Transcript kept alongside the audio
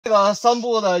这个三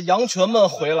部的羊群们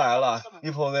回来了，一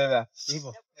普微微，一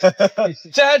普，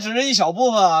这还只是一小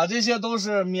部分啊，这些都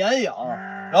是绵羊，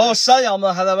然后山羊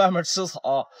们还在外面吃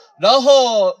草。然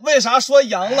后为啥说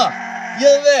羊呢？因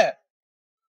为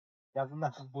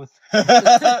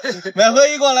每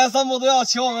回一过来，三部都要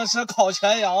请我们吃烤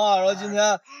全羊啊，然后今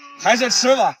天还是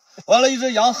吃吧。完了，一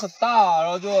只羊很大，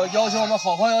然后就邀请我们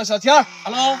好朋友小天儿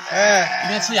 ，Hello， 哎，一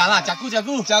边吃羊了，加固。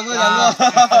咱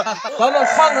们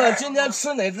看看今天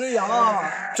吃哪只羊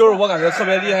啊？就是我感觉特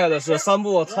别厉害的是，三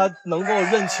部他能够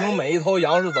认清每一头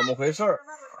羊是怎么回事儿。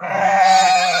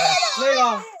那个，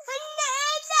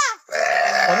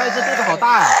我那只肚子好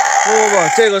大呀！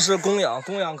不，这个是公羊，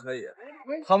公羊可以。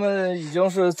他们已经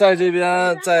是在这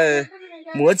边在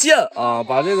磨剑啊，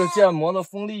把这个剑磨得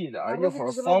锋利一点，一会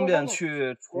儿方便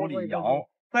去处理羊。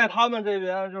在他们这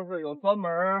边就是有专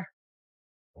门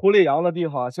处理羊的地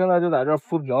方，现在就在这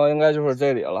铺平，应该就是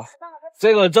这里了。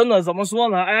这个真的怎么说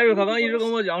呢？艾瑞克刚一直跟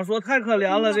我讲说太可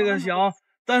怜了这个羊，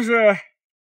但是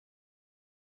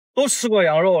都吃过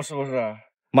羊肉是不是？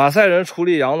马赛人处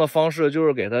理羊的方式就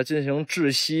是给它进行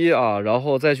窒息啊，然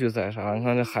后再去宰杀。你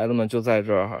看这孩子们就在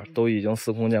这儿，都已经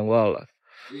司空见惯了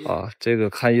啊。这个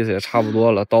看意思也差不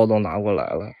多了，刀都拿过来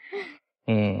了。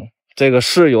这个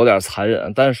是有点残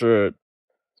忍，但是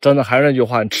真的还是那句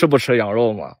话，你吃不吃羊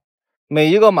肉嘛？每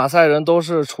一个马赛人都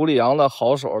是处理羊的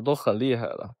好手，都很厉害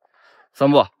的。三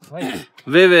步，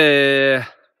微微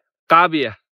嘎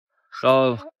比，然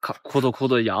后哭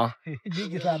的羊。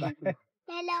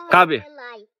嘎比，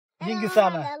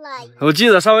我记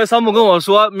得上回三部跟我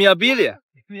说米亚比利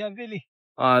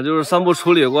啊，就是三部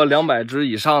处理过200只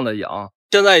以上的羊，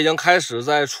现在已经开始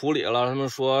在处理了。他们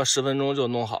说10分钟就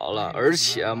弄好了，而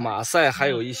且马赛还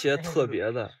有一些特别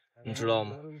的，你知道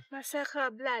吗？马赛和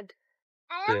blood，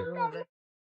 对。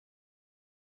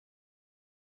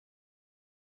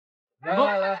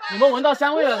来，你们闻到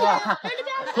香味了是吧？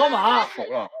河马。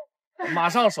马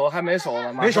上手还没手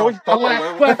呢，没手，过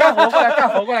来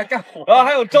干活，然后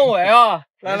还有政委啊，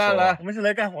来，我们是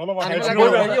来干活的吗？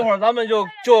一会儿咱们就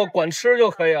管吃就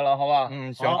可以了，好吧？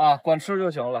行啊，管吃就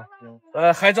行了。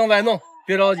还正在弄，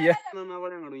别着急。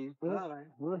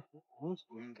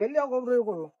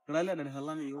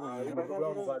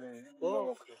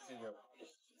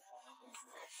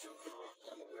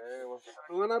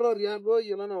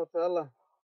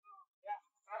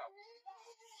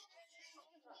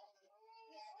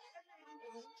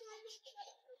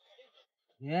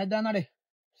在那里，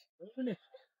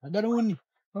在这问你，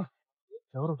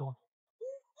小的多。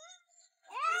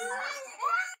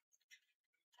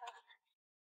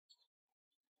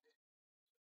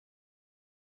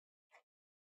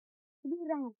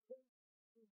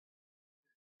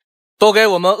都给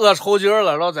我们饿抽筋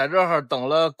了，然后在这儿等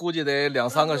了估计得2、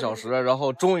3个小时，然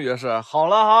后终于是好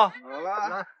了哈。好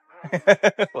了，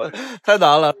太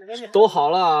难了，都好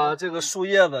了啊！这个树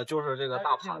叶子就是这个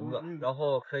大盘子，然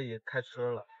后可以开吃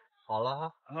了。好了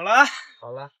哈，好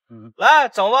了，来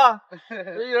整吧，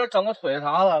这一人整个腿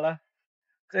啥的，来，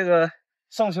这个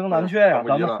盛情难却呀，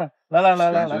咱们来，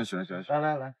来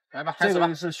吧，这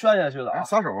个是炫下去的啊，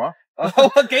撒手啊，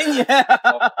我给你，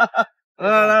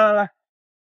来。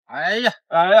哎呀，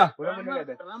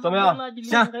怎么样？行，你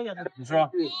吃？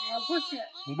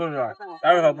你不吃？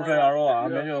艾瑞克不吃羊肉啊，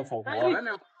没这个口福。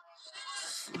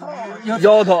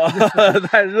腰疼，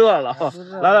太热了。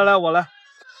来，我来。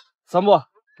三步，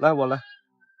来，我来。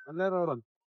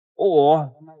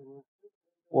哦，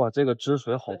哇，这个汁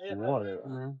水好足啊，这个。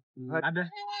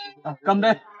干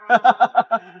杯！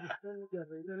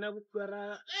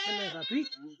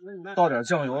倒点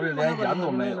酱油，这连盐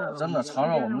都没有，真的尝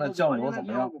尝我们的酱油怎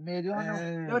么样？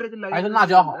还是辣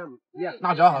椒好，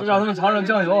辣椒好，让他们尝尝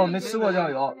酱油，没吃过酱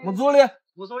油。木祖里，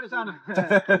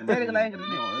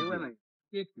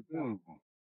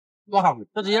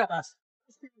这直接。哎，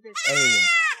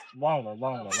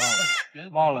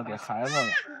忘了给孩子了。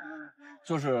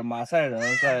就是马赛人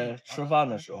在吃饭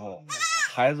的时候，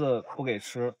孩子不给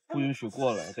吃，不允许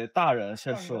过来，得大人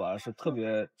先吃完，是特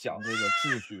别讲这个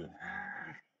秩序。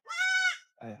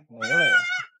哎，没了呀。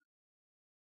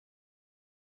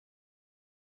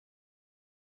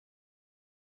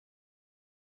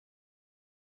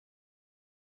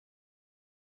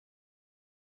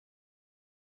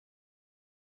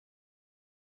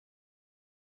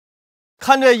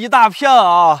看这一大片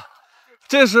啊，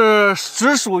这是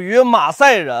只属于马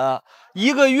赛人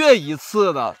1个月一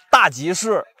次的大集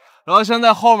市。然后现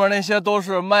在后面那些都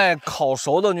是卖烤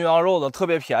熟的牛羊肉的，特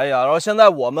别便宜啊。然后现在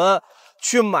我们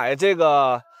去买这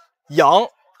个羊，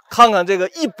看看这个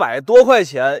100多块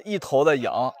钱一头的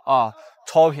羊啊，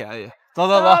超便宜。走，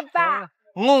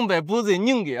我们不是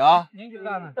人给啊，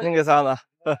人给啥呢？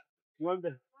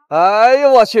哎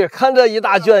呦我去，看这一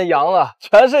大圈羊啊，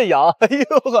全是羊！哎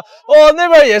呦呵，哦，那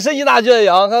边也是一大圈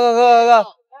羊，看，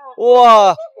哇，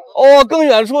哦，更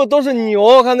远处都是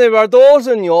牛，看那边都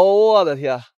是牛，我的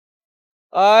天！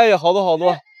哎呀，好多，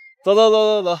走，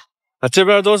啊，这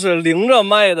边都是领着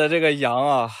卖的这个羊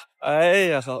啊，哎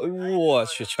呀，我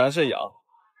去，全是羊！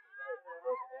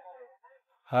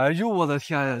哎呦我的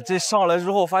天呀，这上来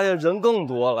之后发现人更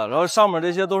多了，然后上面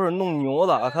这些都是弄牛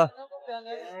的，看。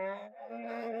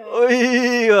哎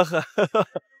呀呵，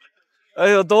哎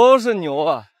呦，都是牛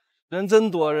啊！人真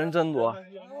多，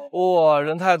哇，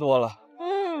人太多了。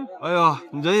哎呀，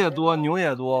人也多，牛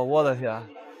也多，我的天，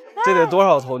这得多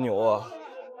少头牛啊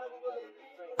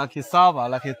？Laki Saba,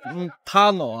 Laki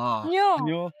Tano 啊，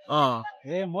牛啊！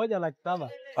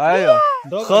哎呀，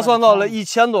核算到了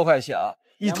1000多块钱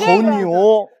一头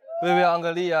牛。薇薇安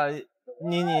格利亚，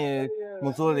你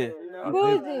木做的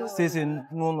，CC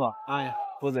弄弄，哎呀，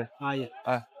不对，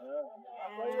哎。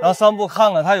让三步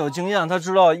看看，他有经验，他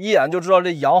知道一眼就知道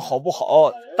这羊好不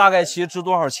好，大概其值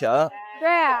多少钱。对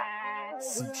啊，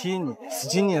斯提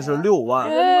尼是6万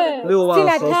，6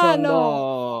万核算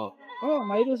到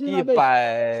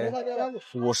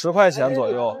150块钱左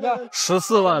右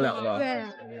，14万两个，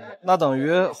那等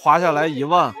于花下来1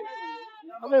万。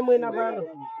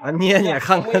啊，捏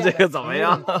看看这个怎么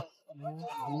样？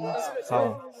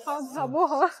好不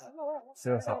好？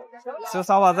这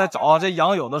啥吧，在找这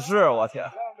羊有的是，我天！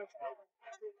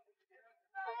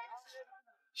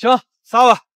行，啥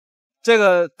吧，这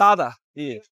个搭的，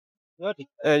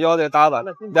要得搭的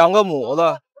，2个母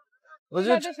的，我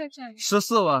就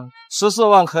14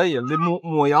万可以，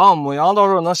母羊到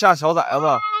时候能下小崽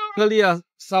子。这厉害，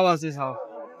啥吧这啥？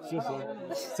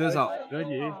这啥？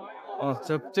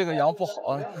这个羊不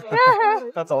好，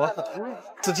那走了。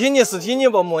斯提尼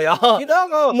吧，母羊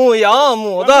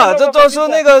母的，这都是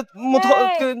那个木头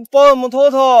跟包木头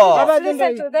头。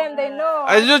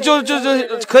哎，就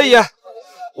可以，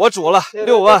我煮了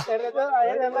6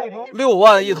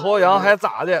万一头羊还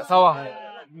咋的，啥吧？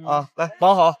啊，来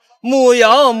绑好，母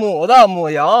羊，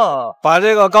把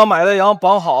这个刚买的羊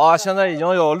绑好啊，现在已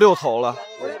经有6头了，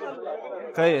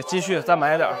可以继续再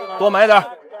买点，多买点。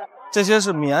这些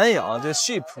是绵羊，这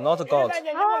sheep not goat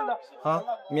啊，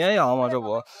绵羊嘛，这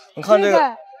不？你看这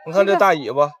个，你看这大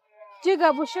尾巴，这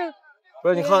个不是，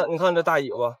你看这大尾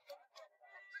巴，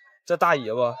这大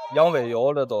尾巴羊尾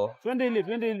油这都。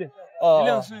哦，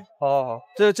好，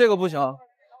这个不行。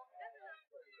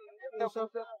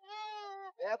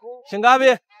新嘎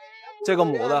比，这个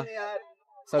母的，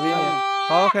傻逼，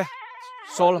好 OK，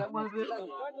 收了。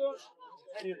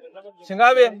新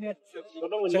嘎比，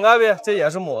这也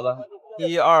是母的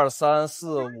，1、2、3、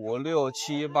4、5、6、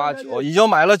7、8、9，已经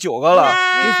买了9个了。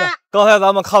刚才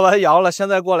咱们看完羊了，现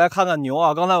在过来看看牛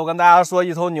啊。刚才我跟大家说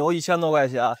一头牛1000多块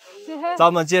钱，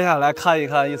咱们接下来看一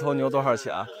看一头牛多少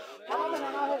钱。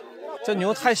这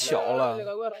牛太小了，对，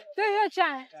要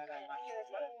涨。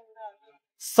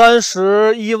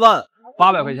31万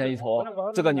800块钱一头，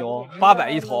这个牛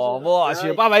800一头，我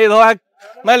去，800一头还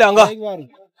买2个。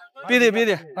比利，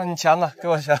那你钱呢？给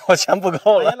我钱，我钱不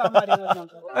够了。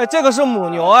哎，这个是母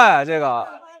牛，哎，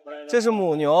这是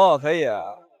母牛，可以。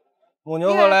母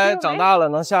牛后来长大了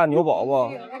能下牛宝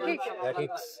宝。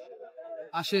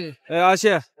阿谢，哎，阿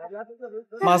谢，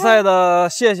马赛的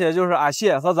谢谢就是阿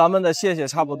谢，和咱们的谢谢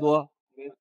差不多。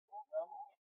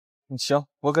行，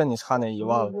不跟你差那1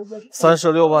万了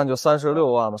，36万就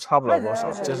36万了，差不了多少。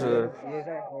这是。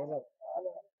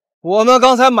我们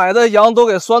刚才买的羊都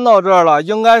给拴到这儿了，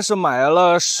应该是买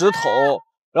了10头，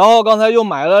然后刚才又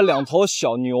买了2头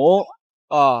小牛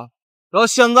啊，然后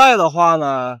现在的话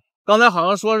呢，刚才好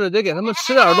像说是得给他们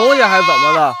吃点东西还是怎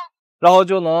么的，然后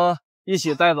就能一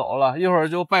起带走了。一会儿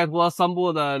就拜托三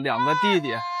部的2个弟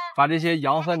弟把这些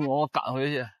羊和牛赶回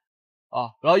去啊，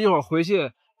然后一会儿回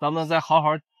去咱们再好好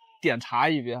点查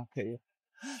一遍，可以。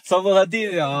三部和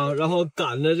弟弟啊，然后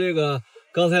赶着这个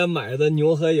刚才买的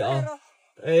牛和羊。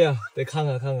哎呀，得看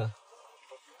看。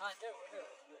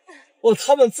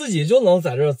他们自己就能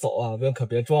在这儿走啊，可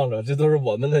别撞着，这都是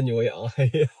我们的牛羊。哎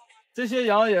呀，这些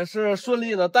羊也是顺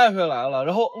利的带回来了。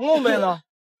然后欧美呢？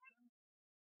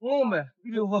欧美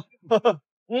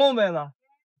呢？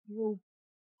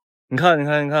你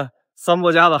看，三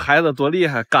伯家的孩子多厉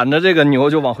害，赶着这个牛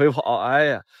就往回跑。哎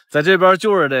呀，在这边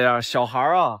就是这样，小孩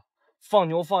啊，放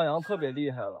牛放羊特别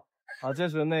厉害了啊。这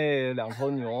是那2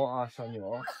头牛啊，小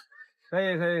牛。可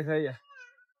以，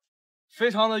非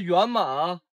常的圆满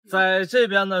啊！在这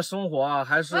边的生活啊，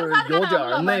还是有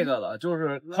点那个的，就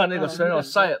是看这个身上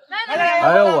晒的。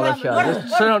哎呦我的天，这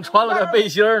身上穿了个背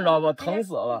心儿，你知道吧？疼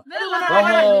死了。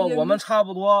然后我们差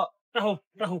不多啊，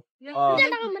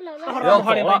要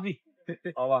走了，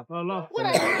好吧？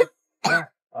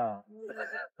啊，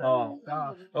然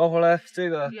后后来这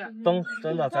个灯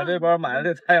真的在这边买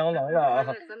的太阳能的啊。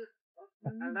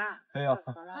哎呀，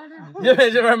因为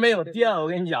这边没有电，我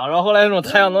跟你讲，然后后来那种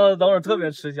太阳能的灯是特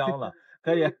别吃香的，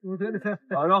可以。啊，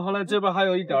然后后来这边还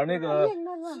有一点那个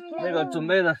准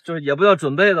备的，就是也不叫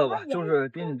准备的吧，就是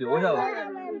给你留下了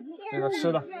那个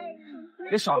吃的，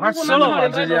给小孩吃了嘛，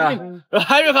直接。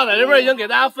艾瑞克在这边已经给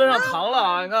大家分上糖了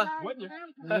啊，你看，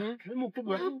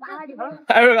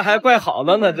艾瑞克还怪好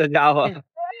的呢，这家伙。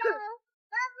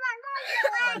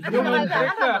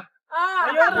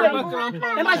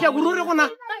Enak ya guru dia kena.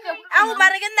 Aku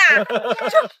bareng kena.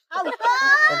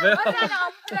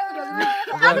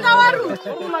 Aku kawaru.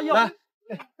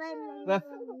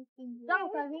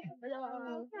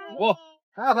 Wow.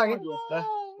 Ah, sakit.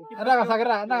 Ada nggak sakit?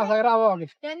 Ada nggak sakit apa?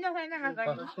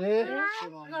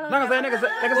 Nggak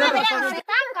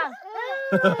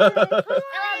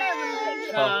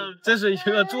这是一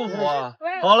个祝福啊。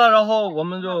好了，然后我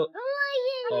们就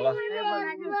走了。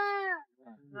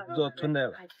就吞那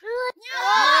了。